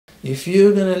If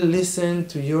you're going to listen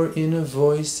to your inner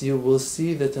voice, you will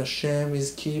see that HaShem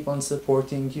is keep on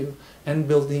supporting you and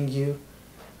building you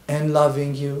and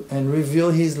loving you and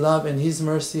reveal His love and His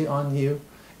mercy on you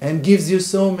and gives you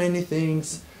so many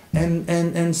things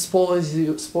and spoils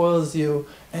you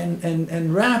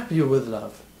and wrap you with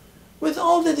love. With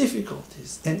all the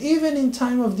difficulties, and even in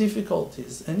time of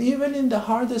difficulties, and even in the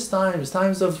hardest times,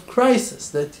 times of crisis,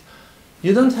 that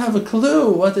you don't have a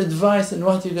clue what advice and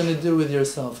what you're going to do with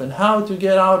yourself and how to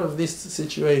get out of this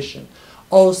situation.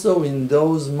 Also in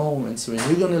those moments when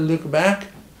you're going to look back,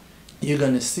 you're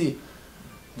going to see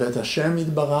that HaShem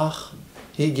Yitbarach,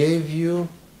 He gave you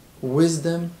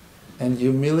wisdom and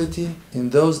humility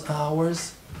in those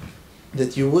hours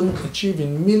that you wouldn't achieve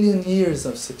in a million years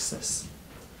of success.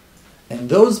 And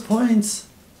those points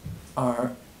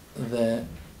are the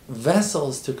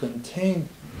vessels to contain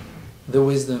the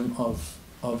wisdom of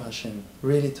HaShem,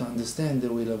 really to understand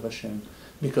the will of HaShem.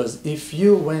 Because if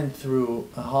you went through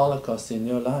a Holocaust in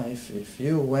your life, if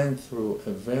you went through a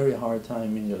very hard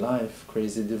time in your life,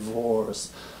 crazy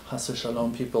divorce, Chas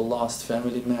v'shalom, people lost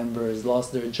family members,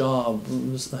 lost their job,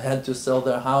 had to sell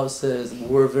their houses,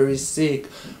 were very sick,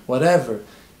 whatever,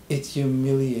 it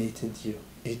humiliated you.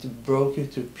 It broke you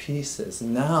to pieces.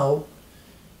 Now,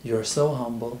 you're so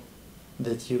humble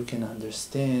that you can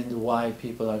understand why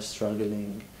people are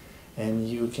struggling, and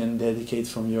you can dedicate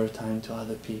from your time to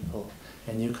other people,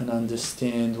 and you can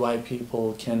understand why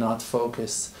people cannot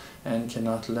focus and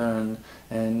cannot learn,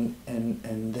 and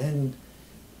then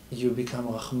you become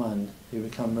Rahman, you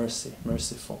become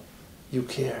merciful. You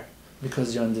care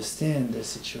because you understand the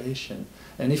situation.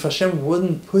 And if Hashem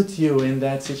wouldn't put you in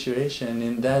that situation,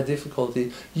 in that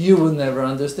difficulty, you would never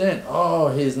understand. Oh,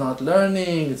 he's not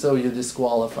learning, so you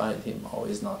disqualified him. Oh,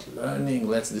 he's not learning,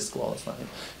 let's disqualify him.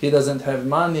 He doesn't have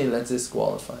money, let's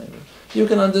disqualify him. You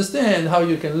can understand how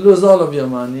you can lose all of your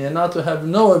money and not to have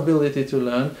no ability to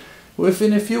learn,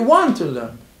 even if you want to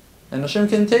learn. And Hashem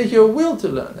can take your will to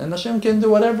learn. And Hashem can do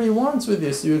whatever He wants with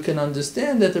you. So you can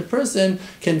understand that a person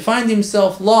can find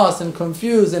himself lost and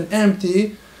confused and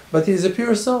empty, but he's a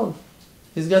pure soul.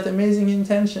 He's got amazing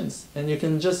intentions. And you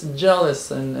can just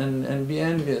jealous and be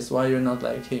envious why you're not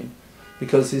like him.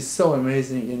 Because he's so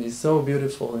amazing and he's so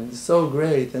beautiful and he's so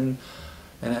great. And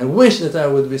I wish that I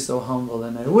would be so humble,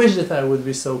 and I wish that I would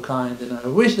be so kind, and I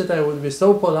wish that I would be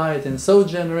so polite and so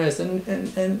generous,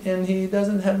 and he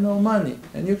doesn't have no money.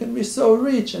 And you can be so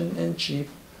rich and cheap,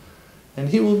 and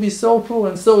he will be so poor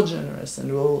and so generous,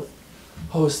 and will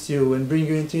host you and bring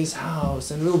you into his house,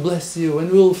 and will bless you,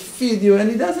 and will feed you, and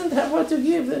he doesn't have what to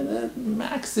give, and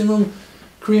maximum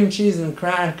cream cheese and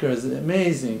crackers,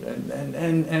 amazing,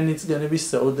 and it's going to be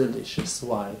so delicious.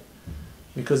 Why?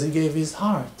 Because he gave his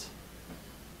heart.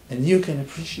 And you can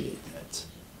appreciate that.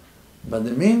 But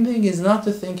the main thing is not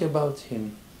to think about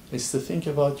him. It's to think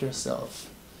about yourself.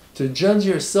 To judge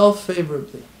yourself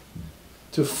favorably.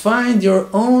 To find your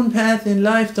own path in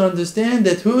life. To understand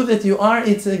that who that you are,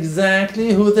 it's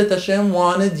exactly who that Hashem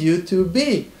wanted you to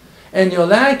be. And your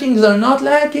lackings are not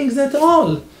lackings at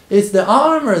all. It's the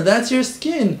armor, that's your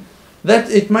skin. That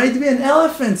it might be an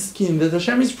elephant skin that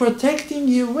Hashem is protecting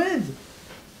you with.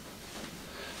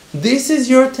 This is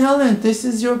your talent, this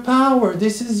is your power,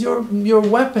 this is your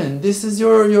weapon, this is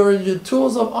your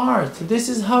tools of art, this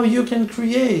is how you can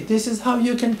create, this is how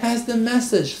you can pass the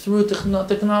message through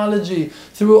technology,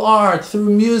 through art,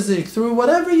 through music, through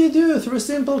whatever you do, through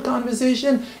simple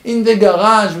conversation in the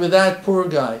garage with that poor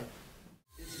guy.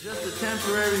 It's just a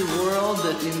temporary world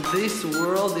that in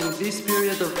this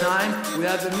period of time, we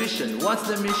have a mission. What's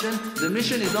the mission? The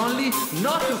mission is only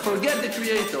not to forget the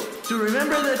Creator, to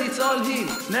remember that it's all He,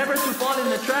 never to fall in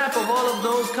the trap of all of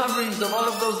those coverings, of all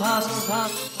of those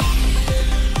husks.